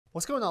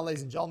What's going on,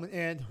 ladies and gentlemen,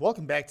 and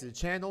welcome back to the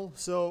channel.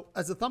 So,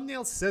 as the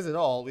thumbnail says it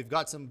all, we've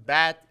got some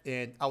bad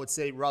and I would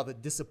say rather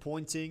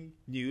disappointing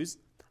news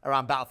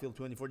around Battlefield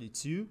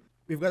 2042.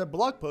 We've got a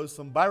blog post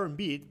from Byron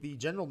Beed, the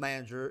general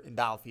manager in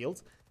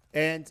Battlefield,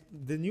 and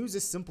the news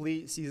is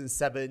simply Season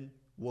 7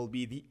 will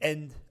be the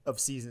end of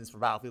seasons for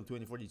Battlefield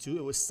 2042.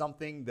 It was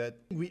something that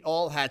we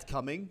all had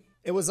coming.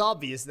 It was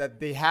obvious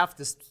that they have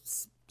to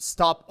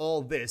stop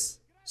all this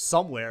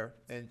somewhere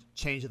and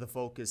change the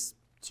focus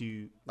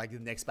to like the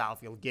next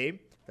Battlefield game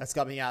that's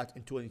coming out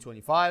in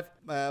 2025.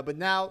 But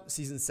now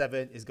Season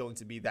 7 is going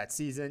to be that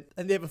season,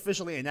 and they've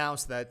officially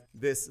announced that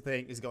this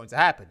thing is going to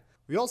happen.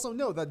 We also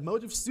know that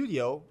Motive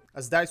Studio,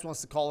 as DICE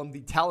wants to call them, the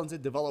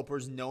talented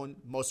developers known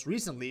most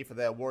recently for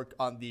their work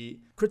on the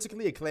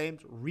critically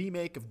acclaimed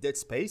remake of Dead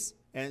Space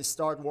and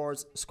Star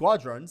Wars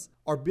Squadrons,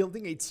 are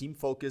building a team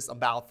focused on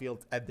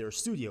Battlefield at their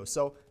studio.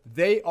 So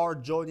they are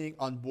joining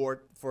on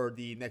board for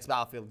the next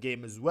Battlefield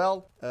game as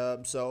well.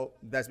 So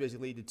that's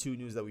basically the two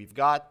news that we've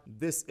got.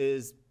 This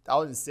is, I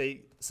wouldn't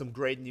say some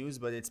great news,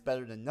 but it's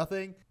better than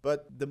nothing.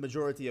 But the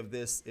majority of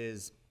this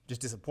is just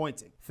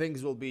disappointing.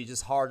 Things will be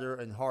just harder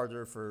and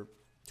harder for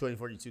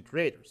 2042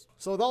 creators.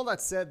 So with all that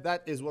said,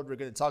 that is what we're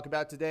going to talk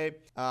about today.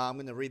 I'm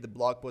going to read the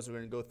blog post. We're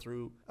going to go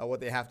through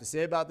what they have to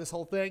say about this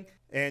whole thing,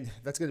 and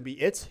that's going to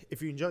be it.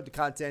 If you enjoyed the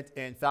content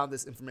and found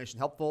this information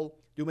helpful,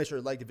 do make sure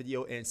to like the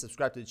video and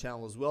subscribe to the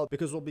channel as well,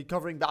 because we'll be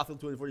covering Battlefield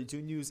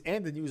 2042 news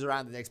and the news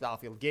around the next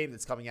Battlefield game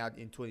that's coming out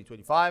in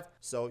 2025.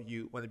 So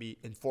you want to be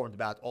informed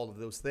about all of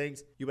those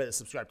things, you better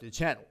subscribe to the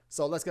channel.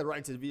 So let's get right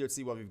into the video to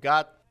see what we've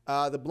got.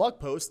 The blog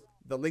post,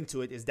 the link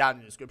to it is down in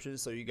the description,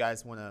 so you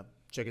guys want to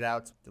check it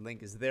out. The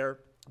link is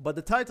there. But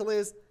the title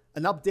is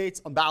an update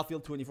on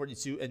Battlefield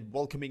 2042 and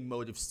welcoming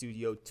Motive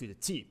Studio to the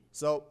team.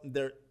 So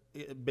they're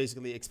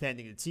basically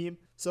expanding the team.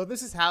 So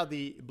this is how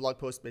the blog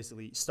post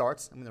basically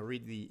starts. I'm going to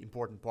read the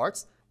important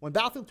parts. When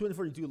Battlefield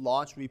 2042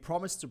 launched, we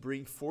promised to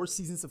bring 4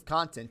 seasons of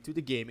content to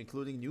the game,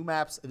 including new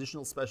maps,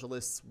 additional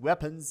specialists,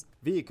 weapons,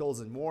 vehicles,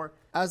 and more.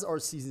 As our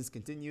seasons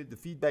continued, the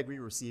feedback we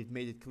received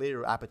made it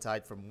clear our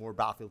appetite for more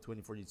Battlefield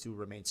 2042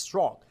 remained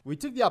strong. We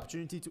took the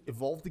opportunity to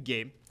evolve the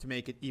game to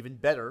make it even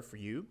better for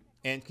you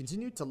and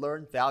continued to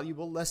learn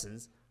valuable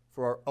lessons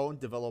for our own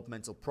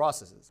developmental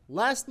processes.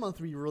 Last month,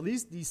 we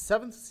released the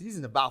 7th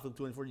season of Battlefield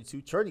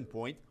 2042 Turning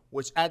Point,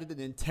 which added an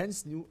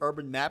intense new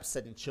urban map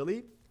set in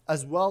Chile,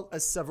 as well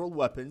as several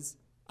weapons.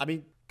 I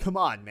mean, come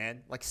on,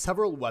 man. Like,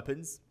 several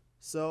weapons.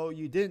 So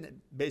you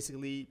didn't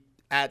basically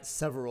add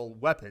several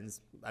weapons.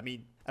 I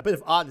mean, a bit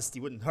of honesty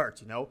wouldn't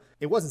hurt, you know?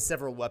 It wasn't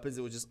several weapons.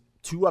 It was just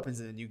 2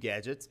 weapons in a new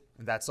gadget,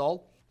 and that's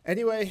all.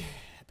 Anyway,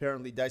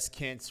 apparently DICE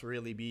can't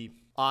really be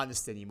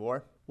honest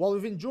anymore. While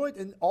we've enjoyed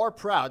and are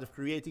proud of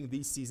creating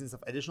these seasons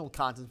of additional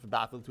content for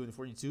Battlefield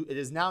 2042, it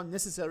is now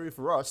necessary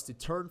for us to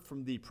turn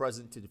from the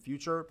present to the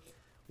future.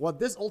 What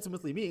this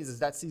ultimately means is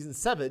that Season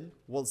 7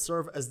 will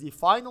serve as the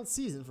final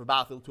season for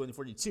Battlefield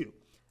 2042.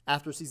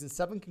 After Season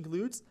 7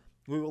 concludes,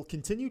 we will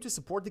continue to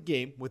support the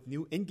game with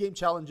new in-game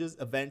challenges,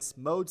 events,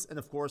 modes, and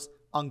of course,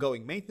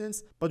 ongoing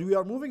maintenance, but we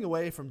are moving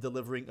away from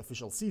delivering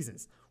official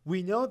seasons.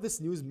 We know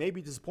this news may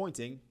be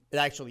disappointing, it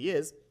actually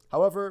is.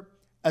 However,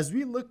 as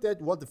we looked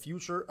at what the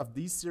future of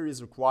these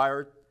series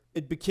required,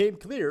 it became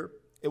clear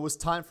it was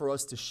time for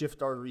us to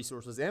shift our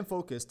resources and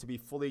focus to be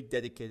fully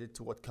dedicated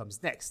to what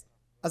comes next.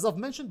 As I've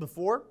mentioned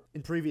before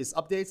in previous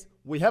updates,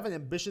 we have an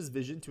ambitious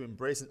vision to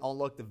embrace and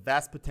unlock the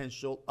vast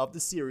potential of the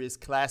series'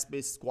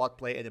 class-based squad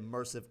play and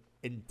immersive,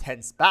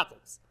 intense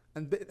battles.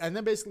 And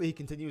then basically he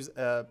continues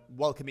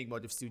welcoming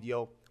Motive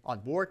Studio on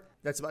board.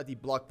 That's about the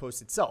blog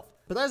post itself.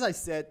 But as I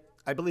said,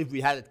 I believe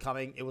we had it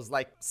coming. It was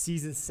like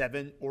Season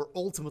 7 or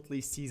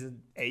ultimately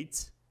Season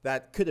 8.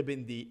 That could have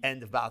been the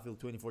end of Battlefield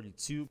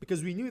 2042,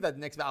 because we knew that the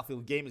next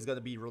Battlefield game is going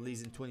to be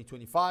released in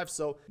 2025,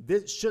 so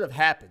this should have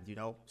happened, you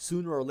know,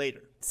 sooner or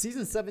later.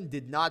 Season 7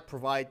 did not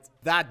provide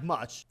that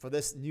much for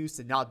this news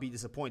to not be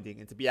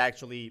disappointing and to be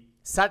actually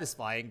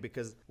satisfying,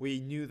 because we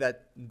knew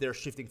that they're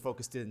shifting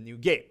focus to the new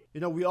game. You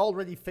know, we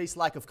already face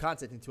lack of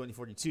content in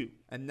 2042,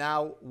 and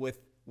now with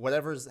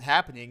whatever's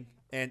happening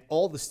and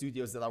all the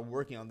studios that are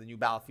working on the new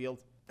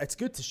Battlefield, it's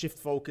good to shift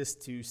focus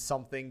to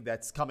something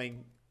that's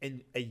coming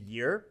in a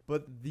year.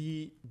 But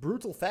the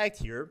brutal fact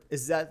here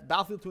is that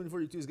Battlefield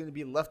 2042 is going to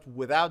be left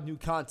without new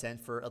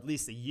content for at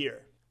least a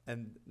year.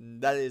 And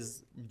that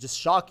is just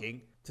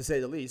shocking, to say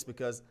the least,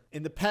 because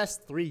in the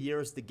past 3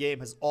 years, the game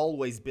has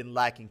always been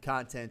lacking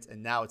content,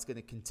 and now it's going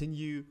to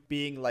continue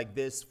being like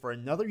this for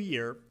another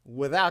year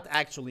without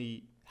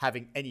actually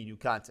having any new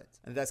content.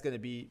 And that's going to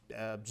be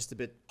just a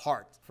bit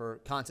hard for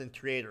content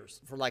creators,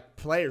 for like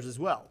players as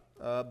well.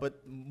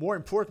 But more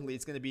importantly,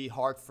 it's going to be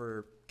hard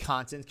for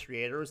content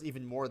creators,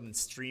 even more than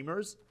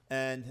streamers,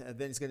 and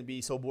then it's going to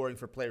be so boring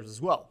for players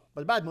as well.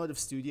 But about Motive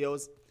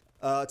Studios,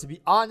 to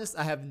be honest,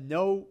 I have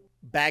no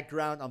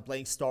background on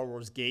playing Star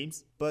Wars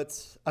games,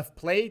 but I've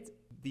played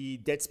the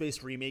Dead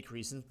Space remake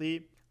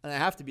recently, and I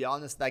have to be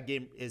honest, that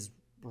game is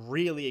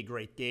really a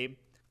great game.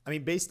 I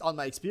mean, based on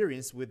my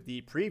experience with the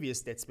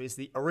previous Dead Space,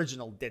 the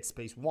original Dead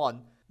Space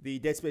 1, the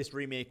Dead Space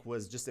remake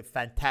was just a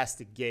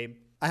fantastic game.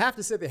 I have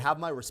to say they have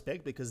my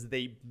respect because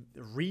they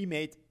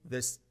remade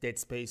this Dead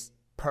Space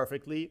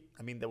perfectly.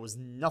 I mean, there was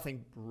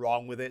nothing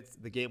wrong with it.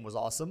 The game was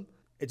awesome.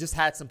 It just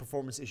had some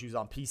performance issues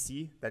on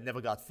PC that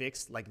never got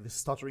fixed, like the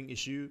stuttering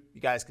issue.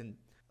 You guys can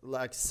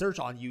like search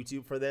on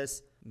YouTube for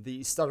this.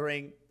 The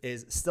stuttering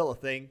is still a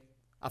thing.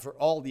 After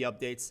all the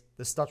updates,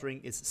 the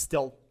stuttering is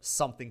still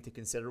something to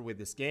consider with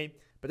this game.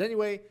 But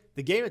anyway,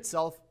 the game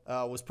itself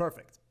was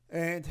perfect.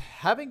 And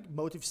having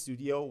Motive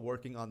Studio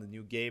working on the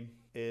new game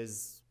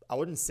is, I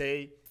wouldn't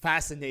say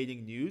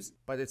fascinating news,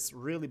 but it's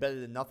really better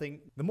than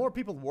nothing. The more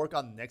people work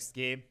on the next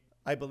game,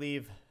 I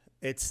believe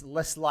it's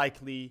less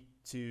likely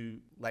to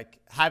like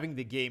having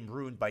the game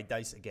ruined by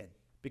DICE again.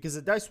 Because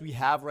the DICE we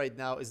have right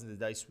now isn't the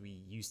DICE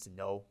we used to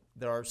know.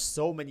 There are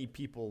so many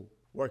people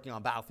working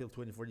on Battlefield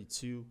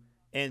 2042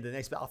 and the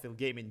next Battlefield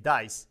game in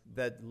DICE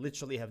that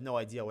literally have no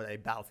idea what a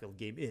Battlefield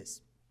game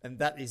is. And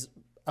that is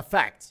a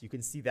fact. You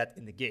can see that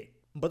in the game.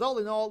 But all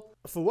in all,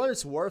 for what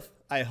it's worth,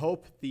 I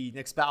hope the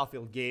next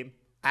Battlefield game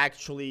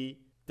actually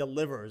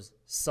delivers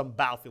some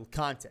Battlefield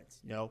content.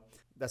 You know,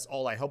 that's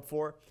all I hope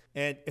for.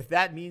 And if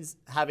that means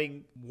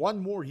having one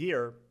more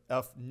year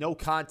of no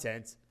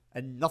content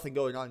and nothing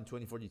going on in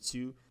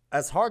 2042,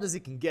 as hard as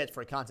it can get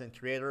for a content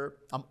creator,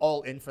 I'm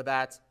all in for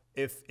that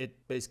if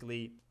it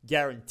basically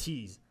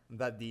guarantees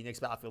that the next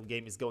Battlefield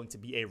game is going to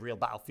be a real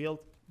Battlefield.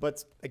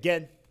 But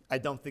again, I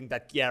don't think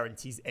that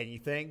guarantees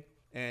anything,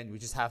 and we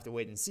just have to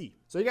wait and see.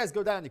 So you guys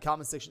go down in the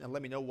comment section and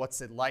let me know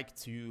what's it like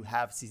to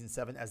have Season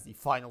 7 as the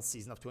final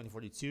season of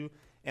 2042,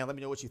 and let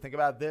me know what you think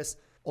about this.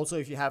 Also,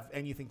 if you have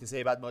anything to say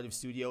about Motive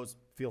Studios,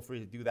 feel free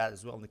to do that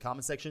as well in the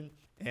comment section,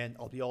 and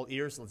I'll be all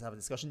ears. Let's have a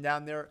discussion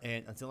down there,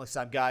 and until next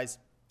time, guys,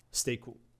 stay cool.